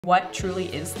What truly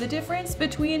is the difference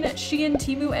between Shein,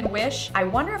 Temu, and Wish? I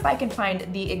wonder if I can find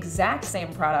the exact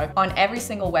same product on every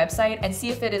single website and see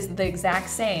if it is the exact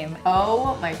same.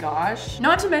 Oh my gosh.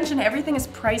 Not to mention everything is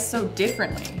priced so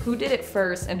differently. Who did it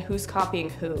first and who's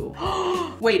copying who?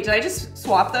 Wait, did I just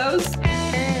swap those?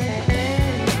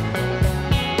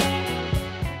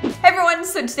 Hey everyone,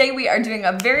 so today we are doing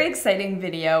a very exciting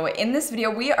video. In this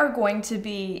video, we are going to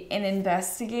be an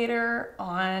investigator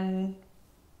on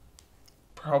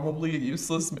probably a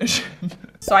useless mission.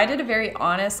 So I did a very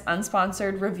honest,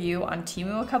 unsponsored review on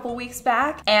Temu a couple weeks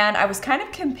back, and I was kind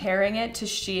of comparing it to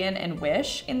Shein and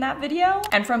Wish in that video.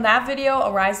 And from that video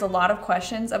arised a lot of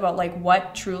questions about like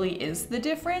what truly is the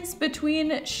difference between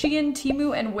Shein,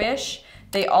 Temu, and Wish.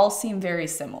 They all seem very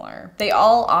similar. They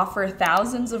all offer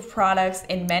thousands of products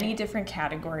in many different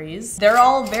categories. They're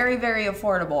all very, very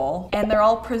affordable, and they're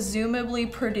all presumably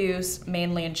produced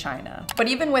mainly in China. But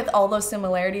even with all those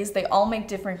similarities, they all make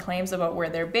different claims about where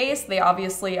they're based. They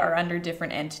obviously are under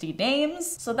different entity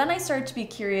names. So then I started to be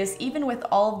curious, even with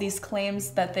all of these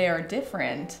claims that they are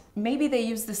different, maybe they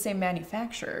use the same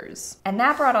manufacturers. And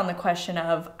that brought on the question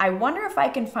of, I wonder if I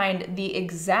can find the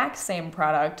exact same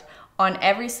product on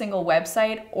every single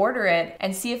website, order it,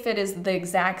 and see if it is the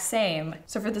exact same.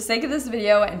 So for the sake of this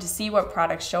video and to see what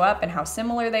products show up and how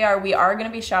similar they are, we are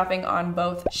gonna be shopping on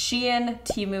both Shein,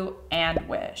 Temu, and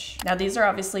Wish. Now these are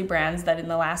obviously brands that in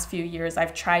the last few years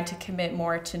I've tried to commit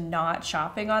more to not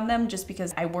shopping on them just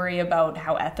because I worry about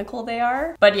how ethical they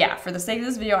are. But yeah, for the sake of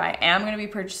this video, I am gonna be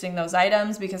purchasing those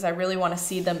items because I really wanna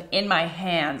see them in my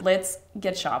hand. Let's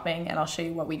get shopping and I'll show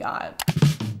you what we got.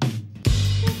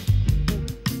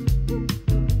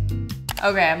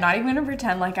 Okay, I'm not even gonna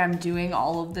pretend like I'm doing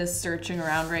all of this searching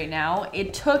around right now.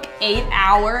 It took 8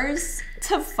 hours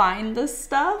to find this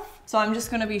stuff. So I'm just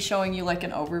gonna be showing you like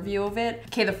an overview of it.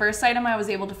 Okay, the first item I was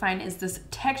able to find is this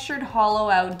textured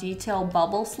hollow out detail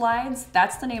bubble slides.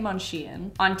 That's the name on Shein.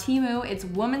 On Temu, it's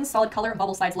women's solid color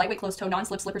bubble slides, lightweight closed toe,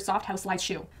 non-slip slipper, soft house slide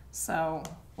shoe. So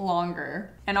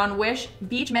longer. And on Wish,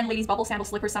 beach men ladies bubble sandal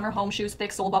slipper summer home shoes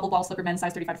thick sole bubble ball slipper men's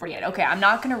size 35 to 48. Okay, I'm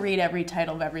not gonna read every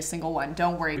title of every single one,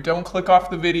 don't worry. Don't click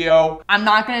off the video. I'm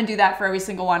not gonna do that for every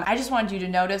single one. I just wanted you to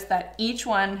notice that each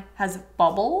one has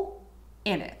bubble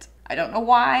in it. I don't know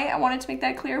why I wanted to make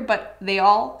that clear, but they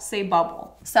all say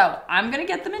bubble. So I'm gonna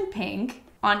get them in pink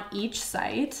on each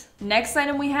site. Next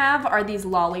item we have are these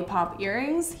lollipop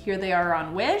earrings. Here they are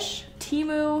on Wish,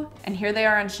 Temu, and here they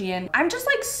are on Shein. I'm just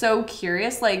like so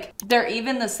curious, like they're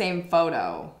even the same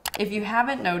photo. If you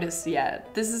haven't noticed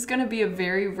yet, this is gonna be a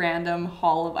very random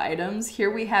haul of items.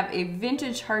 Here we have a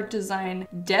vintage heart design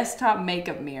desktop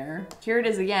makeup mirror. Here it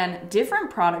is again, different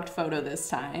product photo this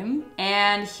time.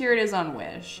 And here it is on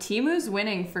Wish. Temu's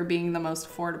winning for being the most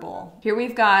affordable. Here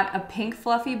we've got a pink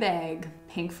fluffy bag,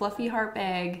 pink fluffy heart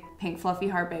bag, pink fluffy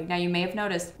heart bag. Now you may have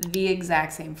noticed the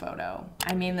exact same photo.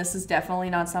 I mean, this is definitely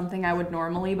not something I would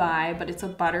normally buy, but it's a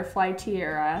butterfly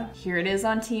tiara. Here it is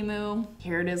on Temu,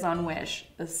 here it is on Wish.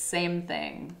 The same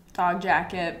thing. Dog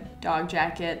jacket,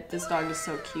 this dog is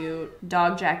so cute.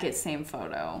 Dog jacket, same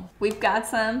photo. We've got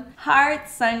some heart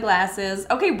sunglasses.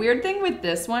 Okay, weird thing with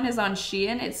this one is on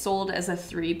Shein, it's sold as a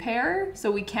 3-pair,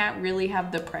 so we can't really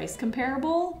have the price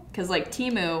comparable, because like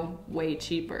Temu, way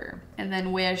cheaper. And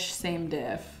then Wish, same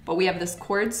diff. But we have this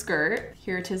cord skirt.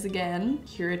 Here it is again,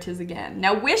 here it is again.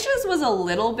 Now Wish's was a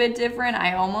little bit different.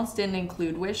 I almost didn't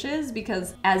include Wish's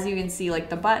because as you can see, like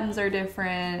the buttons are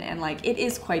different and like it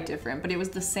is quite different, but it was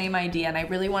the same idea and I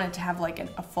really wanted to have like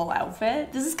a full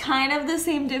outfit. This is kind of the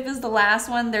same diff as the last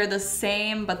one. They're the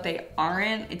same, but they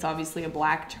aren't. It's obviously a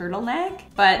black turtleneck,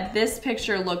 but this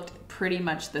picture looked pretty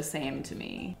much the same to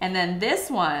me. And then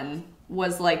this one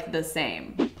was like the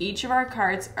same. Each of our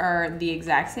carts are the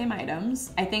exact same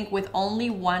items. I think with only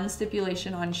one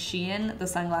stipulation on Shein, the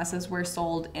sunglasses were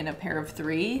sold in a pair of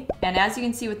 3. And as you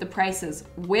can see with the prices,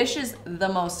 Wish is the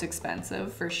most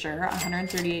expensive for sure,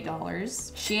 $138.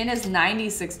 Shein is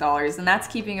 $96, and that's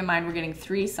keeping in mind we're getting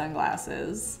 3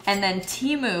 sunglasses. And then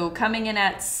Temu coming in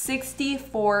at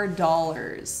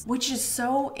 $64, which is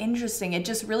so interesting. It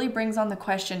just really brings on the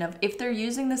question of if they're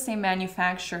using the same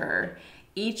manufacturer,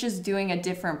 each is doing a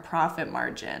different profit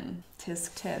margin.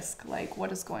 Tisk tisk, like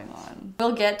what is going on?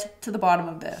 We'll get to the bottom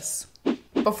of this.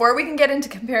 Before we can get into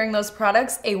comparing those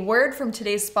products, a word from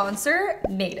today's sponsor,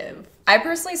 Native. I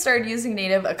personally started using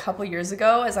Native a couple years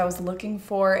ago as I was looking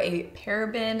for a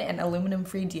paraben and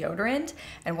aluminum-free deodorant.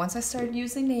 And once I started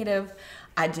using Native,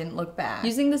 I didn't look back.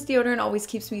 Using this deodorant always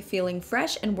keeps me feeling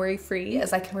fresh and worry-free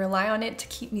as I can rely on it to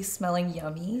keep me smelling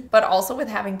yummy, but also with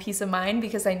having peace of mind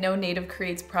because I know Native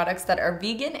creates products that are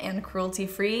vegan and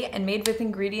cruelty-free and made with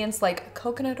ingredients like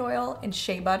coconut oil and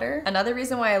shea butter. Another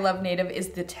reason why I love Native is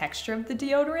the texture of the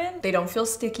deodorant. They don't feel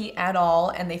sticky at all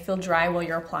and they feel dry while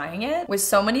you're applying it. With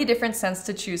so many different scents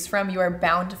to choose from, you are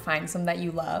bound to find some that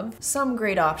you love. Some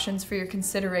great options for your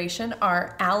consideration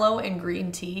are aloe and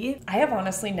green tea. I have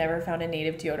honestly never found a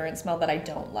Native deodorant smell that I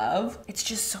don't love. It's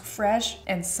just so fresh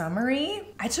and summery.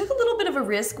 I took a little bit of a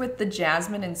risk with the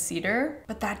jasmine and cedar,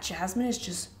 but that jasmine is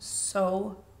just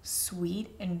so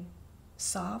sweet and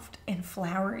soft and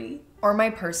flowery. Or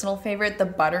my personal favorite, the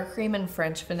buttercream and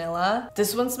French vanilla.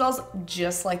 This one smells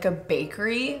just like a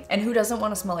bakery, and who doesn't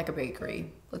want to smell like a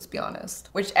bakery? Let's be honest.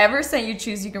 Whichever scent you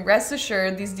choose, you can rest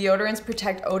assured these deodorants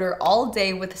protect odor all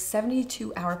day with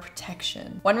 72-hour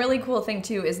protection. One really cool thing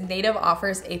too is Native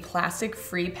offers a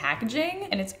plastic-free packaging,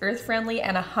 and it's earth-friendly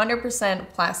and 100%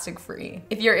 plastic-free.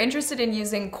 If you're interested in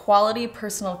using quality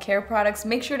personal care products,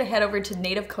 make sure to head over to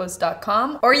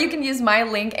nativecoast.com, or you can use my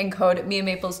link and code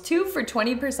MiaMaples2 for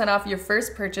 20% off your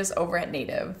first purchase over at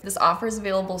Native. This offer is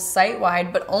available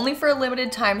site-wide, but only for a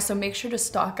limited time, so make sure to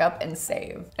stock up and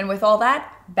save. And with all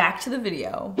that, back to the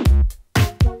video.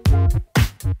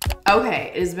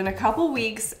 Okay, it has been a couple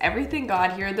weeks, everything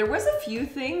got here. There was a few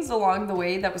things along the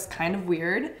way that was kind of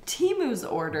weird. Temu's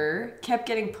order kept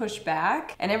getting pushed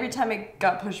back, and every time it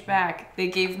got pushed back, they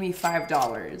gave me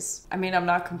 $5. I mean, I'm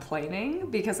not complaining,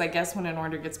 because I guess when an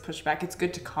order gets pushed back, it's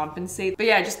good to compensate. But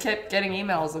yeah, I just kept getting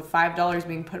emails of $5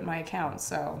 being put in my account,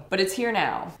 so. But it's here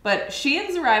now. But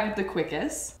Shein's arrived the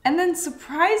quickest, and then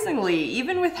surprisingly,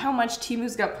 even with how much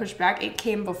Temu's got pushed back, it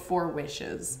came before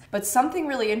Wish's. But something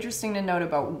really interesting to note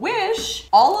about Wish,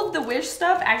 all of the Wish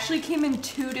stuff actually came in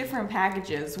 2 different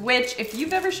packages, which if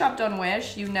you've ever shopped on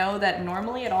Wish, you know that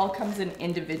normally it all comes in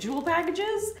individual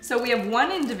packages. So we have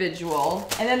one individual,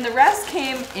 and then the rest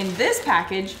came in this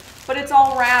package, but it's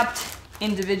all wrapped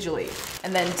individually.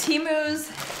 And then Temu's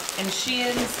and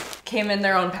Shein's came in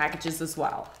their own packages as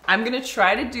well. I'm gonna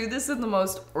try to do this in the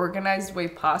most organized way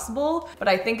possible, but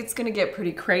I think it's gonna get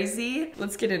pretty crazy.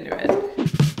 Let's get into it.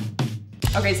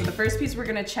 Okay, so the first piece we're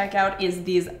gonna check out is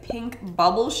these pink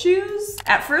bubble shoes.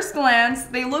 At first glance,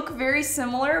 they look very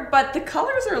similar, but the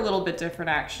colors are a little bit different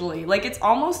actually. Like it's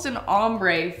almost an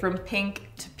ombre from pink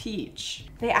to peach.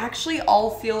 They actually all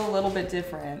feel a little bit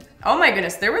different. Oh my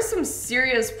goodness, there was some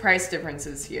serious price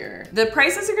differences here. The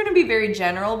prices are gonna be very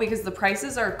general because the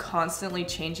prices are constantly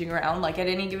changing around. Like at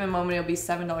any given moment, it'll be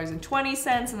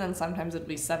 $7.20 and then sometimes it'll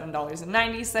be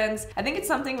 $7.90. I think it's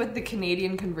something with the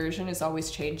Canadian conversion is always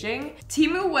changing.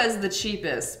 Temu was the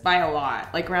cheapest by a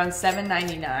lot, like around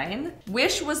 $7.99.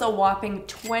 Wish was a whopping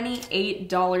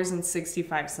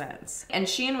 $28.65. And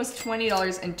Shein was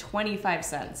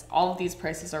 $20.25. All of these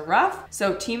prices are rough.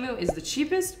 So Temu is the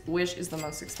cheapest, Wish is the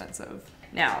most expensive.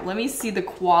 Now, let me see the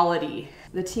quality.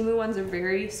 The Temu ones are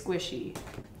very squishy.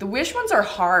 The Wish ones are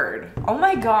hard. Oh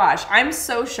my gosh, I'm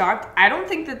so shocked. I don't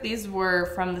think that these were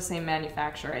from the same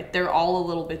manufacturer. They're all a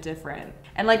little bit different.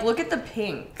 And like, look at the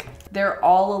pink. They're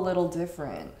all a little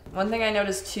different. One thing I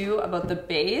noticed too about the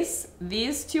base,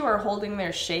 these two are holding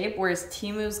their shape, whereas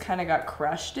Temu's kind of got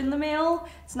crushed in the mail.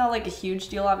 It's not like a huge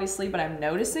deal, obviously, but I'm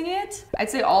noticing it. I'd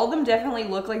say all of them definitely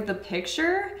look like the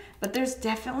picture, but there's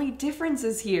definitely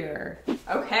differences here.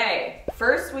 Okay,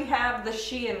 first we have the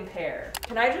Shein pair.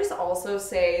 Can I just also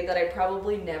say that I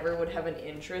probably never would have an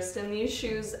interest in these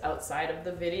shoes outside of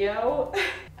the video?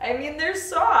 I mean, they're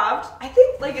soft. I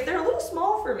think like they're a little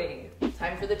small for me.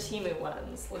 Time for the Temu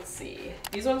ones. Let's see.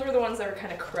 These ones were the ones that were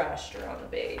kind of crushed around the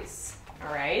base.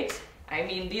 All right. I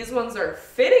mean, these ones are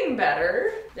fitting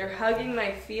better. They're hugging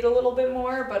my feet a little bit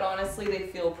more, but honestly, they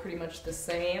feel pretty much the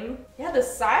same. Yeah, the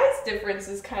size difference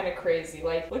is kind of crazy.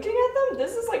 Like, looking at them,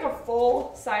 this is like a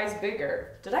full size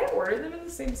bigger. Did I order them in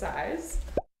the same size?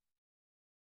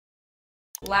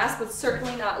 Last but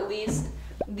certainly not least,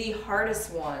 the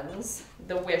hardest ones,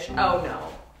 the Wish. Oh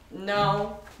no.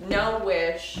 No, no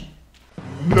Wish.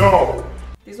 No!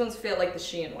 These ones feel like the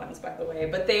Shein ones, by the way,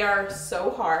 but they are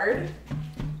so hard.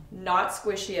 Not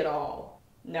squishy at all.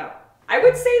 No. I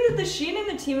would say that the Shein and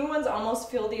the Temu ones almost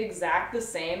feel the exact the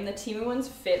same. The Temu ones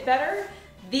fit better.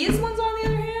 These ones, on the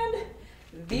other hand,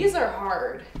 these are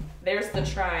hard. There's the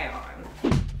try on.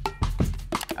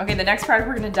 Okay, the next product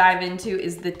we're gonna dive into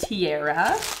is the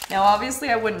tiara. Now, obviously,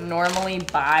 I wouldn't normally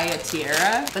buy a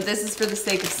tiara, but this is for the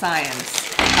sake of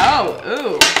science. Oh,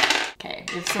 ooh. Okay,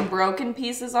 we have some broken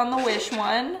pieces on the Wish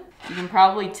one. You can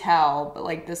probably tell, but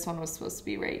like this one was supposed to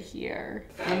be right here.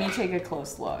 Let me take a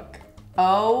close look.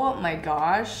 Oh my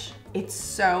gosh. It's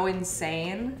so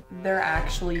insane. They're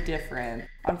actually different.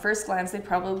 On first glance, they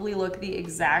probably look the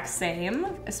exact same,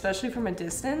 especially from a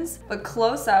distance, but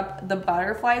close up, the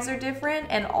butterflies are different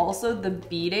and also the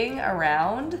beading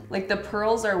around. Like the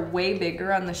pearls are way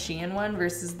bigger on the Shein one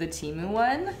versus the Temu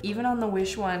one. Even on the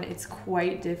Wish one, it's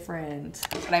quite different.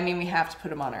 But I mean, we have to put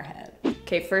them on our head.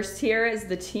 Okay, first here is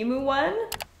the Temu one.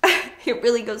 It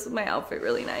really goes with my outfit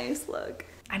really nice, look.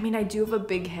 I mean, I do have a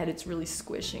big head, it's really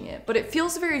squishing it, but it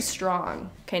feels very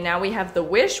strong. Okay, now we have the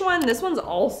Wish one. This one's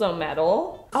also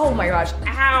metal. Oh my gosh,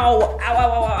 ow, ow,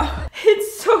 ow, ow, ow.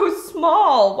 It's so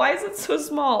small. Why is it so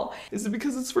small? Is it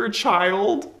because it's for a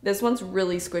child? This one's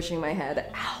really squishing my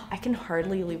head. Ow, I can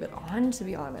hardly leave it on, to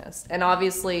be honest. And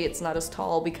obviously it's not as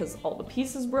tall because all the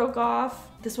pieces broke off.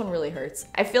 This one really hurts.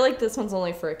 I feel like this one's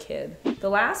only for a kid. The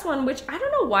last one, which I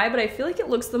don't know why, but I feel like it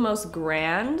looks the most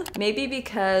grand. Maybe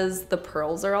because the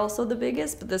pearls are also the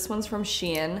biggest, but this one's from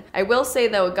Shein. I will say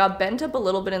though, it got bent up a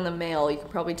little bit in the mail. You can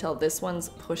probably tell this one's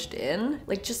pushed in.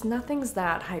 Like just nothing's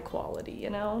that high quality, you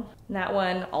know? And that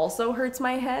one also hurts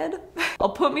my head. I'll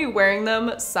put me wearing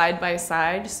them side by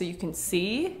side so you can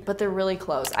see, but they're really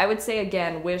close. I would say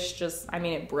again, Wish just, I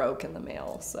mean, it broke in the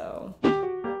mail, so.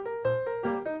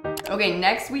 Okay,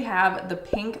 next we have the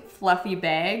pink fluffy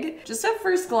bag. Just at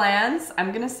first glance,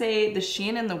 I'm gonna say the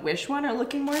Shein and the Wish one are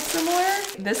looking more similar.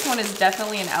 This one is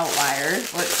definitely an outlier.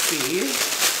 Let's see.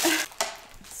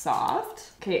 Soft.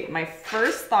 Okay, my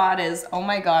first thought is, oh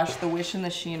my gosh, the Wish and the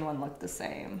Shein one look the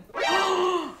same.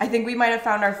 I think we might have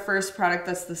found our first product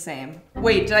that's the same.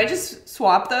 Wait, did I just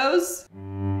swap those?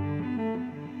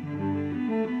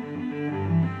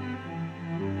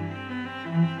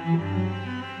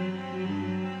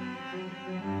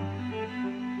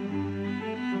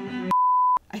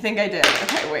 I think I did.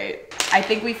 Okay, wait. I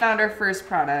think we found our first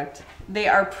product. They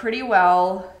are pretty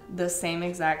well the same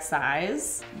exact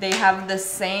size. They have the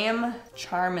same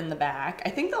charm in the back. I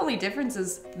think the only difference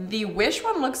is the Wish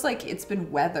one looks like it's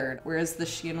been weathered, whereas the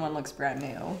Shein one looks brand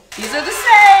new. These are the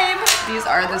same. These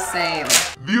are the same.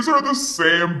 These are the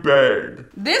same bag.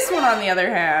 This one on the other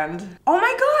hand, oh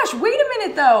my gosh, wait a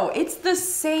minute though. It's the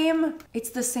same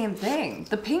thing.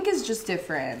 The pink is just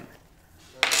different.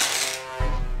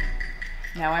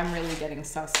 Now I'm really getting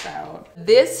sussed out.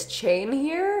 This chain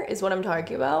here is what I'm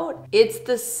talking about. It's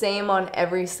the same on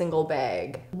every single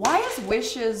bag. Why is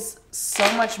Wish's so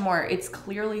much more? It's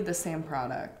clearly the same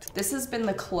product. This has been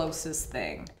the closest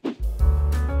thing.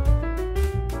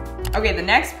 Okay, the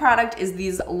next product is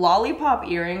these lollipop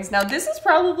earrings. Now this is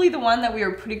probably the one that we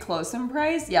were pretty close in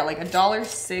price. Yeah, like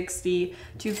 $1.60,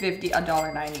 $2.50,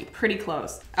 $1.90, pretty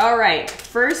close. All right,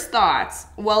 first thoughts.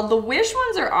 Well, the Wish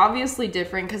ones are obviously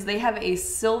different because they have a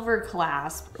silver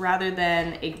clasp rather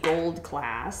than a gold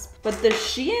clasp. But the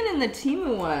Shein and the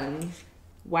Temu one,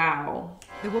 wow.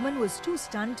 The woman was too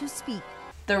stunned to speak.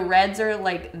 The reds are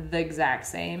like the exact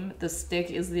same. The stick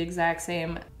is the exact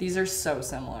same. These are so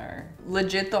similar.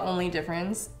 Legit, the only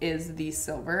difference is the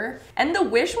silver. And the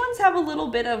Wish ones have a little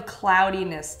bit of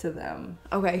cloudiness to them.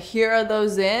 Okay, here are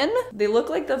those in. They look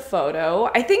like the photo.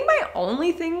 I think my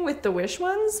only thing with the Wish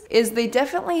ones is they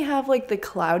definitely have like the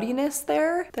cloudiness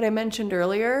there that I mentioned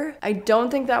earlier. I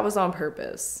don't think that was on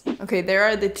purpose. Okay, there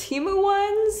are the Temu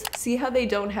ones. See how they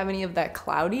don't have any of that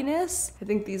cloudiness? I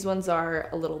think these ones are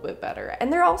a little bit better.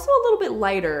 And they're also a little bit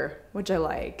lighter, which I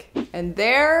like. And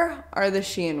there are the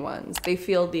Shein ones. They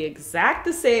feel the exact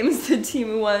the same as the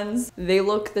Temu ones. They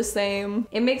look the same.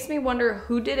 It makes me wonder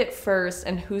who did it first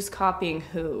and who's copying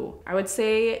who. I would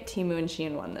say Temu and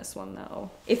Shein won this one though,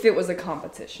 if it was a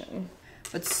competition.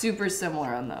 But super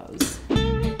similar on those.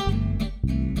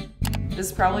 This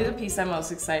is probably the piece I'm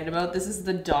most excited about. This is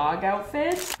the dog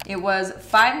outfit. It was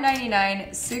 $5.99,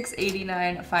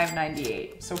 $6.89,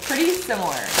 $5.98. So pretty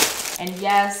similar. And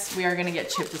yes, we are gonna get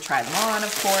Chip to try them on,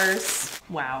 of course.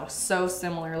 Wow, so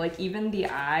similar. Like even the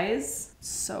eyes,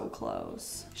 so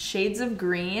close. Shades of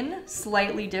green,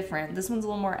 slightly different. This one's a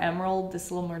little more emerald, this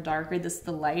is a little more darker, this is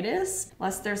the lightest.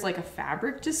 Unless there's like a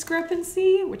fabric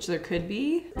discrepancy, which there could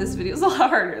be. This video is a lot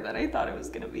harder than I thought it was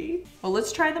gonna be. Well,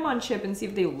 let's try them on Chip and see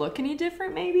if they look any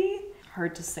different maybe.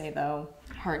 Hard to say though,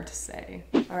 hard to say.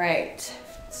 All right,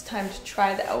 it's time to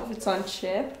try the outfits on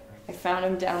Chip. I found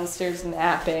him downstairs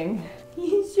napping.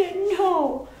 He said,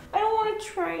 no, I don't want to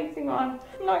try anything on.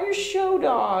 I'm not your show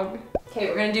dog. Okay,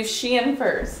 we're gonna do Shein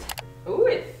first. Ooh,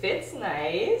 it fits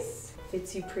nice.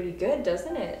 Fits you pretty good,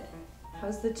 doesn't it?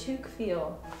 How's the toque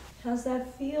feel? How's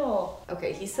that feel?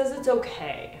 Okay, he says it's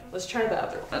okay. Let's try the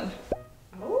other one.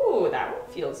 Oh, that one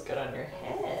feels good on your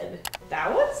head.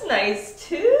 That one's nice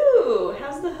too.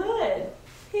 How's the hood?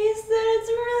 He said it's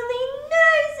really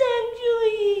nice,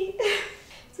 actually.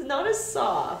 It's not as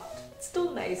soft. It's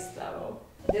still nice though.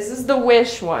 This is the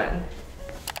Wish one.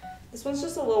 This one's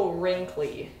just a little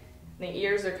wrinkly. The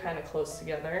ears are kind of close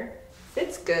together.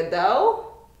 Fits good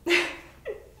though.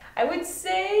 I would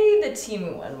say the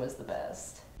Temu one was the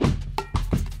best.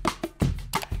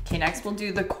 Okay, next we'll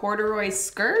do the corduroy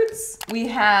skirts. We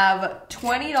have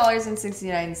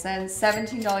 $20.69,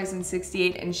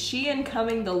 $17.68, and Shein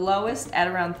coming the lowest at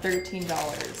around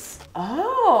 $13.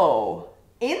 Oh,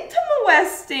 interesting.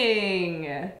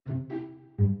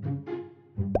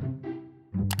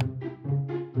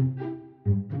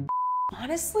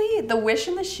 Honestly, the Wish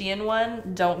and the Shein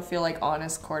one don't feel like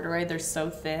honest corduroy. They're so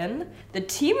thin. The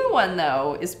Temu one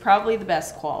though is probably the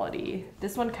best quality.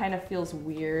 This one kind of feels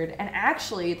weird. And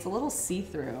actually it's a little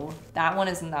see-through. That one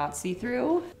is not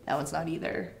see-through. That one's not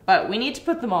either. But we need to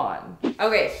put them on.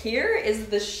 Okay, here is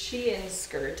the Shein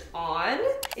skirt on.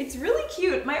 It's really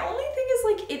cute. My only thing is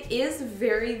like it is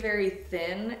very, very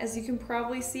thin, as you can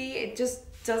probably see. It just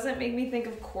doesn't make me think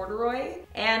of corduroy.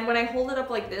 And when I hold it up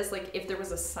like this, like if there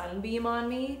was a sunbeam on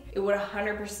me, it would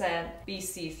 100% be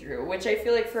see-through, which I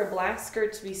feel like for a black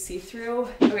skirt to be see-through.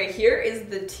 Okay, here is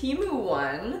the Temu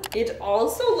one. It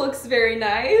also looks very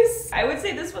nice. I would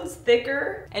say this one's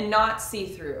thicker and not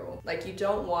see-through. Like you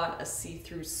don't want a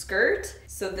see-through skirt.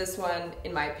 So this one,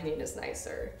 in my opinion, is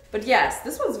nicer. But yes,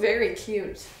 this one's very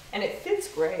cute. And it fits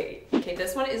great. Okay,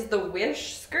 this one is the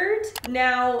Wish skirt.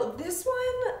 Now, this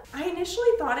one, I initially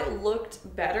thought it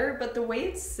looked better, but the way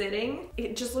it's sitting,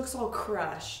 it just looks all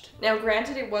crushed. Now,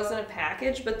 granted, it wasn't a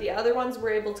package, but the other ones were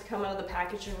able to come out of the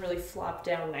package and really flop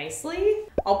down nicely.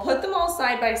 I'll put them all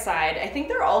side by side. I think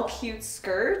they're all cute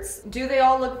skirts. Do they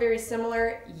all look very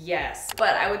similar? Yes.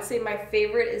 But I would say my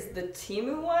favorite is the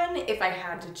Temu one if I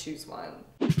had to choose one.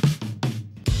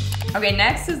 Okay,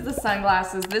 next is the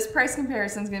sunglasses. This price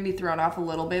comparison is gonna be thrown off a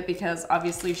little bit because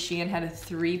obviously Shein had a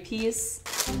 3-piece.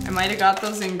 I might have got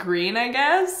those in green, I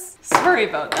guess. Sorry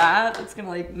about that. It's gonna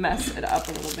like mess it up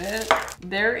a little bit.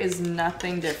 There is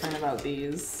nothing different about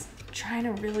these. I'm trying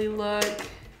to really look.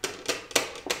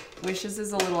 Wishes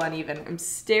is a little uneven. I'm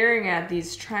staring at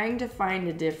these, trying to find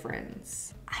a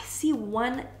difference. I see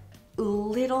one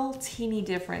little teeny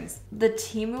difference. The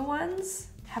Temu ones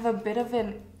have a bit of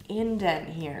an indent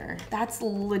here. That's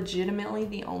legitimately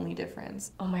the only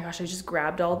difference. Oh my gosh, I just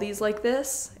grabbed all these like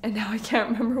this and now I can't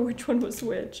remember which one was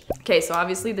which. Okay, so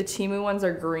obviously the Temu ones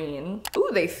are green. Ooh,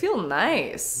 they feel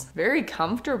nice. Very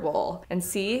comfortable. And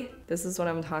see, this is what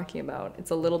I'm talking about.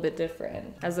 It's a little bit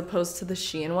different as opposed to the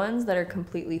Shein ones that are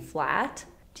completely flat.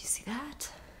 Do you see that?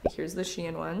 Here's the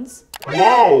Shein ones.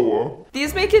 Whoa!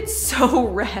 These make it so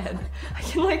red. I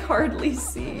can like hardly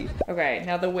see. Okay,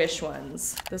 now the Wish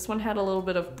ones. This one had a little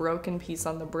bit of broken piece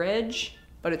on the bridge,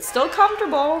 but it's still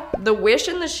comfortable. The Wish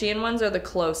and the Shein ones are the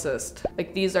closest.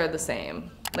 Like these are the same.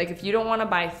 Like if you don't want to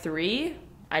buy 3,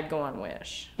 I'd go on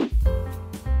Wish.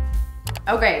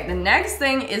 Okay, the next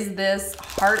thing is this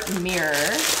heart mirror.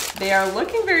 They are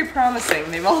looking very promising.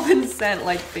 They've all been sent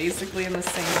like basically in the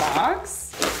same box.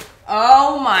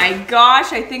 Oh my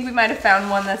gosh, I think we might have found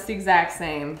one that's the exact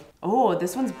same. Oh,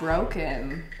 this one's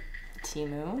broken.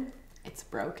 Temu, it's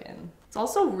broken. It's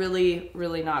also really,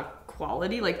 really not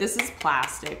quality. Like this is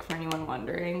plastic for anyone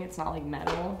wondering. It's not like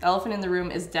metal. The elephant in the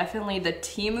room is definitely the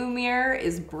Temu mirror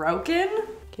is broken.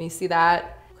 Can you see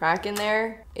that crack in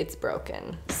there? It's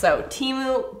broken. So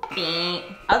Temu,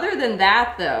 other than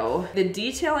that though, the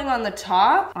detailing on the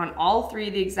top, on all 3,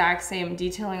 the exact same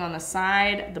detailing on the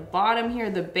side, the bottom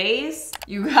here, the base.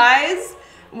 You guys,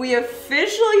 we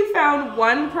officially found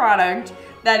one product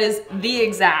that is the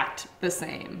exact the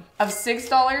same. Of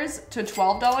 $6 to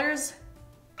 $12,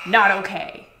 not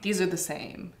okay. These are the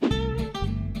same.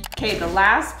 Okay, the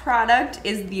last product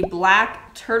is the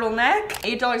black turtleneck.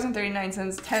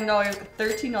 $8.39, $10,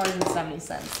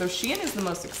 $13.70. So Shein is the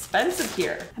most expensive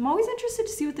here. I'm always interested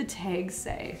to see what the tags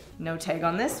say. No tag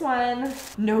on this one.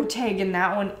 No tag in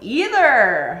that one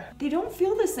either. They don't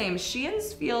feel the same.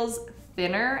 Shein's feels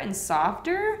thinner and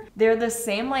softer. They're the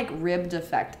same like ribbed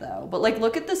effect though. But like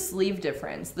look at the sleeve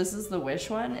difference. This is the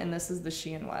Wish one and this is the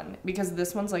Shein one. Because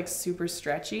this one's like super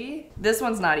stretchy. This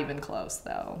one's not even close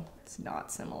though. It's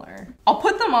not similar. I'll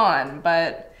put them on,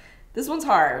 but this one's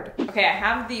hard. Okay, I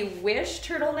have the Wish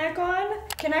turtleneck on.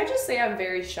 Can I just say I'm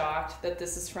very shocked that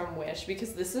this is from Wish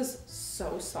because this is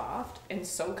so soft and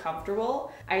so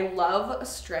comfortable. I love a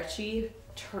stretchy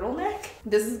turtleneck.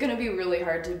 This is gonna be really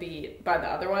hard to beat by the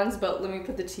other ones, but let me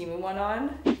put the Temu one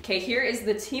on. Okay, here is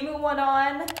the Temu one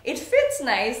on. It fits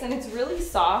nice and it's really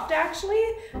soft actually,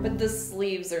 but the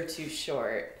sleeves are too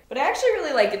short. But I actually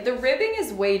really like it. The ribbing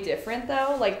is way different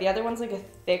though. Like the other one's like a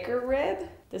thicker rib.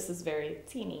 This is very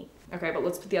teeny. Okay, but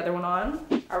let's put the other one on.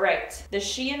 All right, the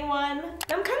Shein one.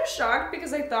 I'm kind of shocked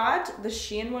because I thought the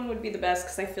Shein one would be the best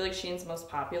because I feel like Shein's most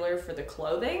popular for the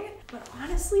clothing. But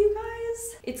honestly, you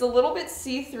guys, it's a little bit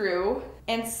see-through.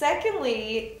 And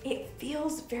secondly, it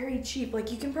feels very cheap.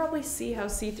 Like you can probably see how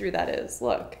see-through that is.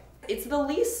 Look, it's the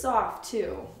least soft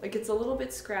too. Like it's a little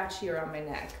bit scratchy around my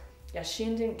neck. Yeah,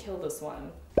 Shein didn't kill this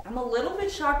one. I'm a little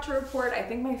bit shocked to report, I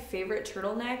think my favorite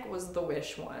turtleneck was the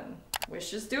Wish one.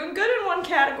 Wish is doing good in one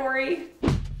category.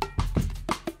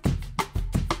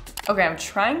 Okay, I'm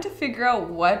trying to figure out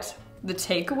what the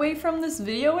takeaway from this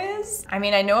video is. I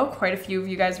mean, I know quite a few of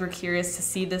you guys were curious to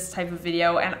see this type of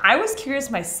video, and I was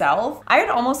curious myself. I had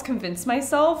almost convinced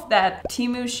myself that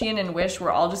Temu, Shein, and Wish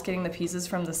were all just getting the pieces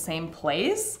from the same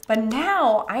place, but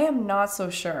now I am not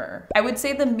so sure. I would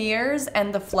say the mirrors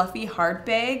and the fluffy heart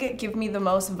bag give me the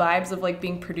most vibes of like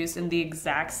being produced in the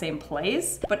exact same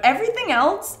place, but everything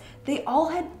else, they all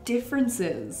had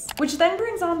differences. Which then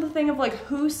brings on the thing of like,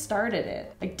 who started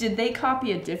it? Like, did they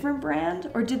copy a different brand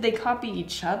or did they copy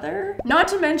each other? Not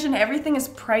to mention everything is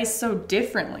priced so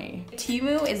differently.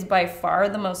 Temu is by far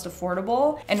the most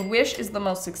affordable and Wish is the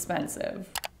most expensive.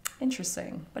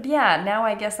 Interesting. But yeah, now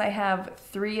I guess I have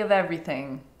 3 of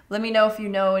everything. Let me know if you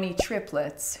know any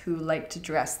triplets who like to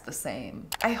dress the same.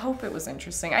 I hope it was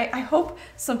interesting. I hope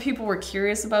some people were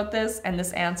curious about this and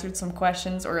this answered some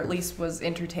questions or at least was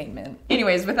entertainment.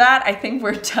 Anyways, with that, I think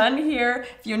we're done here.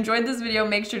 If you enjoyed this video,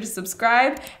 make sure to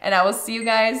subscribe and I will see you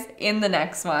guys in the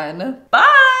next one.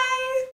 Bye!